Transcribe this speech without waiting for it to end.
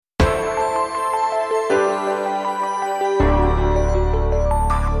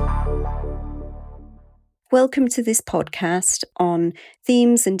Welcome to this podcast on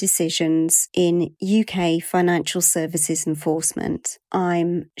themes and decisions in UK financial services enforcement.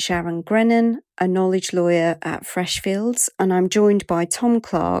 I'm Sharon Grennan, a knowledge lawyer at Freshfields, and I'm joined by Tom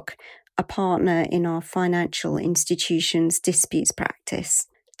Clark, a partner in our financial institutions disputes practice.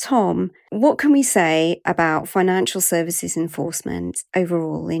 Tom, what can we say about financial services enforcement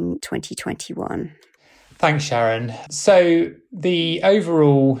overall in 2021? Thanks, Sharon. So the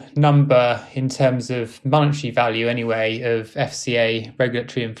overall number in terms of monetary value anyway of FCA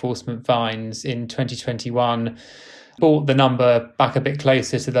regulatory enforcement fines in 2021 brought the number back a bit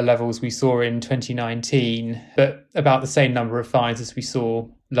closer to the levels we saw in 2019, but about the same number of fines as we saw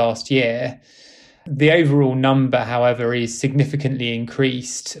last year. The overall number, however, is significantly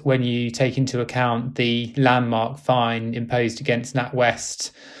increased when you take into account the landmark fine imposed against NatWest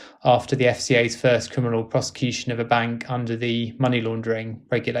after the FCA's first criminal prosecution of a bank under the money laundering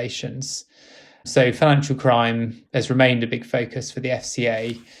regulations. So financial crime has remained a big focus for the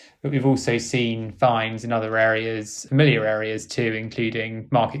FCA, but we've also seen fines in other areas, familiar areas too, including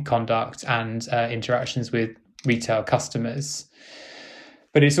market conduct and interactions with retail customers.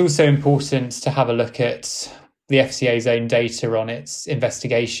 But it's also important to have a look at the FCA's own data on its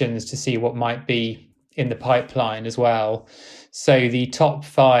investigations to see what might be in the pipeline as well. So the top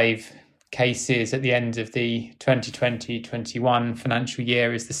 5 cases at the end of the 2020-21 financial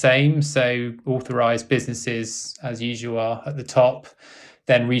year is the same. So authorised businesses, as usual, are at the top.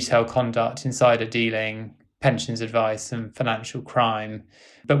 Then retail conduct, insider dealing, pensions advice and financial crime.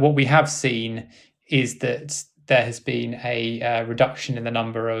 But what we have seen is that there has been a reduction in the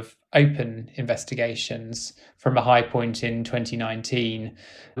number of open investigations from a high point in 2019,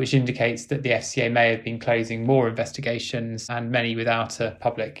 which indicates that the FCA may have been closing more investigations and many without a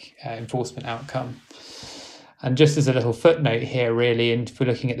public enforcement outcome. And just as a little footnote here, really, and if we're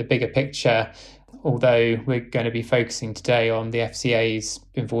looking at the bigger picture, although we're going to be focusing today on the FCA's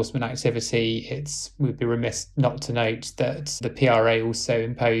enforcement activity, we'd be remiss not to note that the PRA also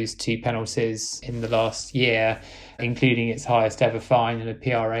imposed 2 penalties in the last year, including its highest ever fine in a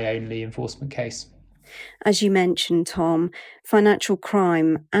PRA-only enforcement case. As you mentioned, Tom, financial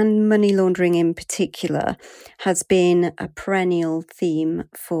crime and money laundering in particular has been a perennial theme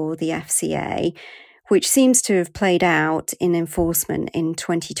for the FCA, which seems to have played out in enforcement in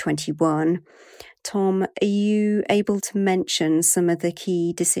 2021. Tom, are you able to mention some of the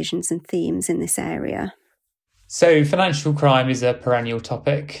key decisions and themes in this area? So financial crime is a perennial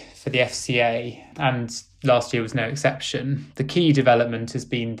topic for the FCA, and last year was no exception. The key development has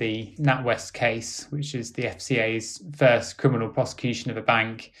been the NatWest case, which is the FCA's first criminal prosecution of a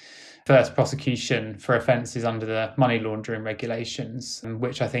bank, first prosecution for offences under the money laundering regulations,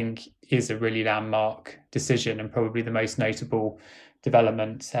 which I think is a really landmark decision and probably the most notable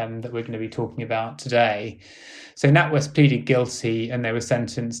development that we're going to be talking about today. So NatWest pleaded guilty and they were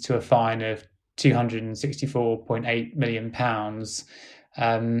sentenced to a fine of £264.8 million.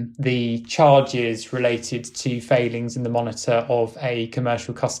 The charges related to failings in the monitor of a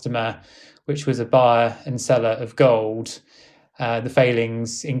commercial customer, which was a buyer and seller of gold. The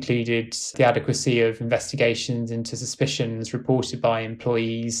failings included the adequacy of investigations into suspicions reported by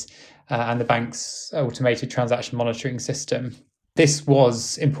employees and the bank's automated transaction monitoring system. This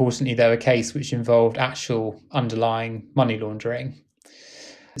was, importantly, though, a case which involved actual underlying money laundering.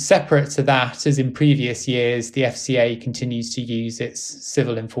 Separate to that, as in previous years, the FCA continues to use its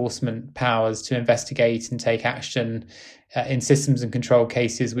civil enforcement powers to investigate and take action in systems and control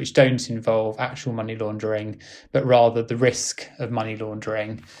cases which don't involve actual money laundering, but rather the risk of money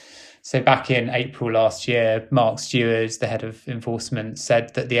laundering. So back in April last year, Mark Stewart, the head of enforcement,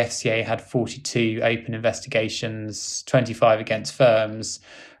 said that the FCA had 42 open investigations, 25 against firms,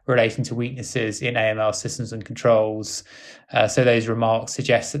 relating to weaknesses in AML systems and controls. So those remarks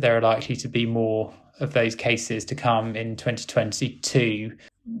suggest that there are likely to be more of those cases to come in 2022.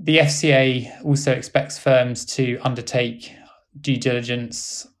 The FCA also expects firms to undertake due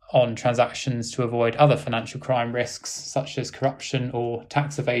diligence on transactions to avoid other financial crime risks, such as corruption or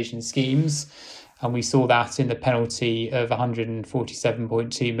tax evasion schemes. And we saw that in the penalty of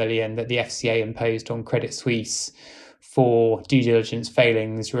 £147.2 million that the FCA imposed on Credit Suisse for due diligence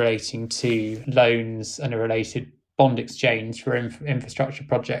failings relating to loans and a related bond exchange for infrastructure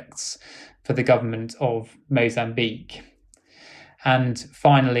projects for the government of Mozambique. And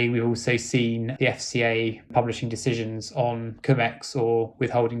finally, we've also seen the FCA publishing decisions on CumEx or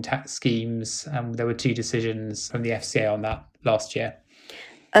withholding tax schemes. There were 2 decisions from the FCA on that last year.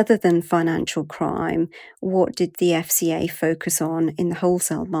 Other than financial crime, what did the FCA focus on in the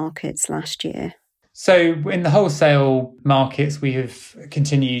wholesale markets last year? So in the wholesale markets, we have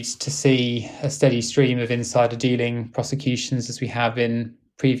continued to see a steady stream of insider dealing prosecutions as we have in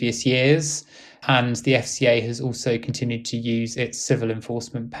previous years. And the FCA has also continued to use its civil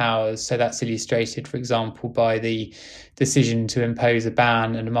enforcement powers. So that's illustrated, for example, by the decision to impose a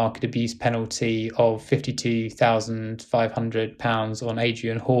ban and a market abuse penalty of £52,500 on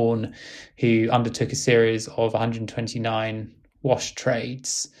Adrian Horn, who undertook a series of 129 wash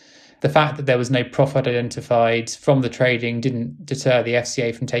trades. The fact that there was no profit identified from the trading didn't deter the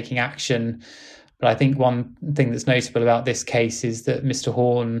FCA from taking action. But I think one thing that's notable about this case is that Mr.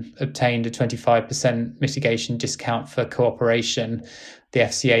 Horn obtained a 25% mitigation discount for cooperation. The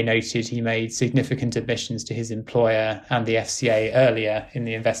FCA noted he made significant admissions to his employer and the FCA earlier in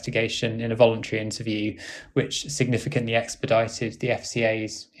the investigation in a voluntary interview, which significantly expedited the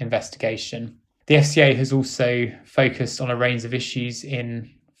FCA's investigation. The FCA has also focused on a range of issues in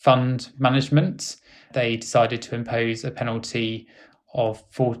fund management. They decided to impose a penalty of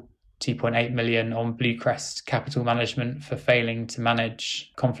 $40.8 million on Bluecrest Capital Management for failing to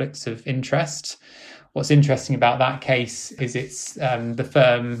manage conflicts of interest. What's interesting about that case is the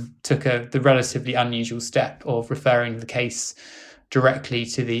firm took the relatively unusual step of referring the case directly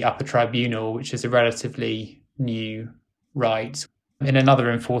to the upper tribunal, which is a relatively new right. In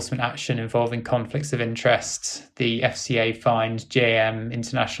another enforcement action involving conflicts of interest, the FCA fined JM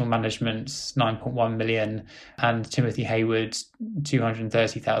International Management £9.1 million and Timothy Hayward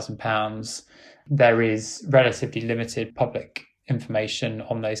 £230,000. There is relatively limited public information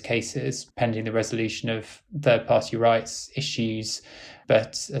on those cases pending the resolution of third-party rights issues.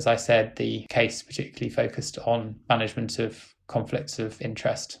 But as I said, the case particularly focused on management of conflicts of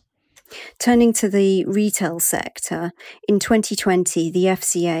interest. Turning to the retail sector, in 2020, the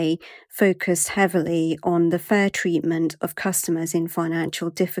FCA focused heavily on the fair treatment of customers in financial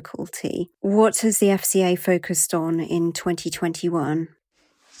difficulty. What has the FCA focused on in 2021?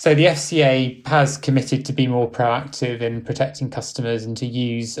 So the FCA has committed to be more proactive in protecting customers and to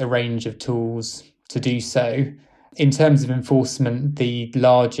use a range of tools to do so. In terms of enforcement, the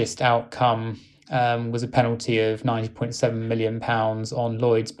largest outcome was a penalty of £90.7 million on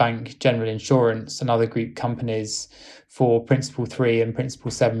Lloyds Bank General Insurance and other group companies for Principle 3 and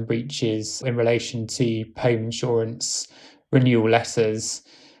Principle 7 breaches in relation to home insurance renewal letters.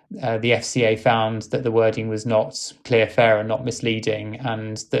 The FCA found that the wording was not clear, fair and not misleading,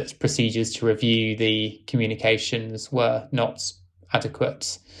 and that procedures to review the communications were not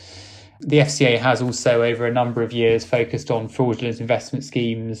adequate. The FCA has also, over a number of years, focused on fraudulent investment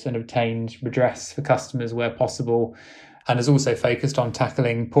schemes and obtained redress for customers where possible, and has also focused on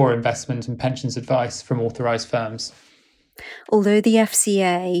tackling poor investment and pensions advice from authorised firms. Although the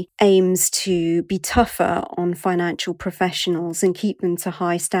FCA aims to be tougher on financial professionals and keep them to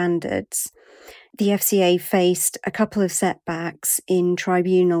high standards, the FCA faced a couple of setbacks in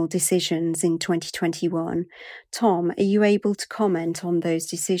tribunal decisions in 2021. Tom, are you able to comment on those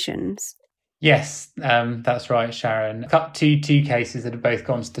decisions? Yes, that's right, Sharon. Cut to two cases that have both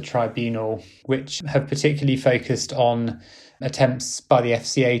gone to the tribunal, which have particularly focused on attempts by the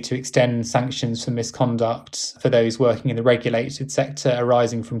FCA to extend sanctions for misconduct for those working in the regulated sector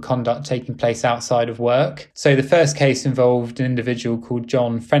arising from conduct taking place outside of work. So the first case involved an individual called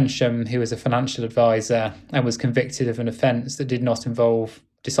John Frensham, who was a financial advisor and was convicted of an offence that did not involve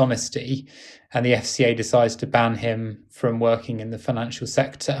dishonesty, and the FCA decided to ban him from working in the financial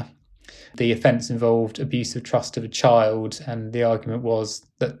sector. The offence involved abuse of trust of a child, and the argument was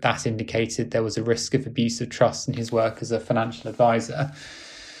that that indicated there was a risk of abuse of trust in his work as a financial advisor.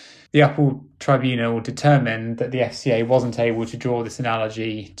 The Upper Tribunal determined that the FCA wasn't able to draw this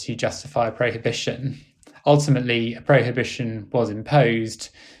analogy to justify a prohibition. Ultimately, a prohibition was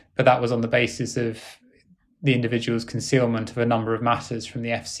imposed, but that was on the basis of the individual's concealment of a number of matters from the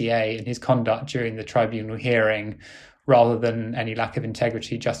FCA and his conduct during the tribunal hearing, rather than any lack of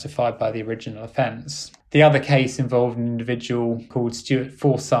integrity justified by the original offence. The other case involved an individual called Stuart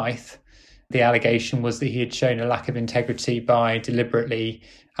Forsyth. The allegation was that he had shown a lack of integrity by deliberately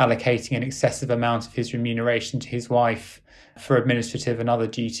allocating an excessive amount of his remuneration to his wife for administrative and other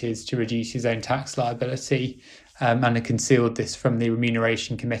duties to reduce his own tax liability, and had concealed this from the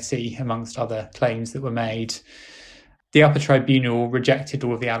Remuneration Committee, amongst other claims that were made. The Upper Tribunal rejected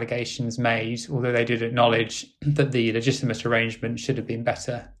all of the allegations made, although they did acknowledge that the legitimate arrangement should have been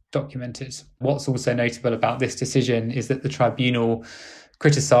better documented. What's also notable about this decision is that the Tribunal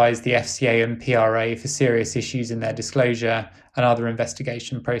criticised the FCA and PRA for serious issues in their disclosure and other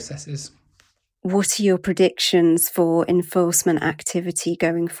investigation processes. What are your predictions for enforcement activity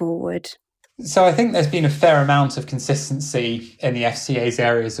going forward? So I think there's been a fair amount of consistency in the FCA's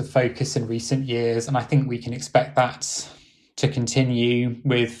areas of focus in recent years, and I think we can expect that to continue,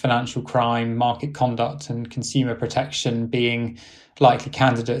 with financial crime, market conduct and consumer protection being likely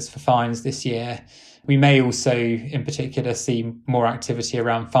candidates for fines this year. We may also, in particular, see more activity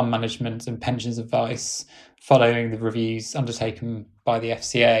around fund management and pensions advice following the reviews undertaken by the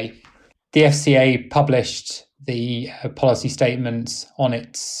FCA. The FCA published the policy statement on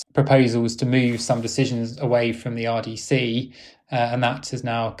its proposals to move some decisions away from the RDC, and that has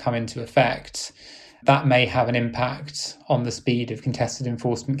now come into effect. That may have an impact on the speed of contested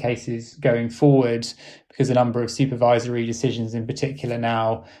enforcement cases going forward, because a number of supervisory decisions in particular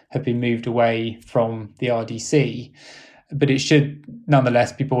now have been moved away from the RDC. But it should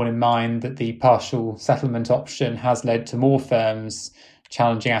nonetheless be borne in mind that the partial settlement option has led to more firms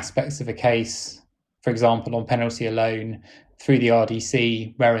challenging aspects of a case, for example, on penalty alone, through the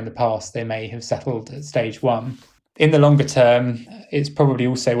RDC, where in the past they may have settled at stage one. In the longer term, it's probably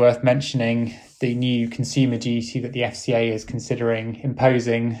also worth mentioning the new consumer duty that the FCA is considering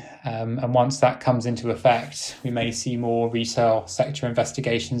imposing. And once that comes into effect, we may see more retail sector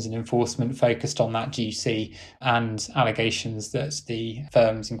investigations and enforcement focused on that duty, and allegations that the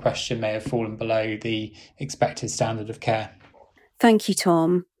firms in question may have fallen below the expected standard of care. Thank you,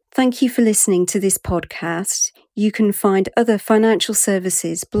 Tom. Thank you for listening to this podcast. You can find other financial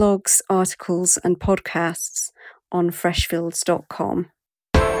services blogs, articles, and podcasts on freshfields.com.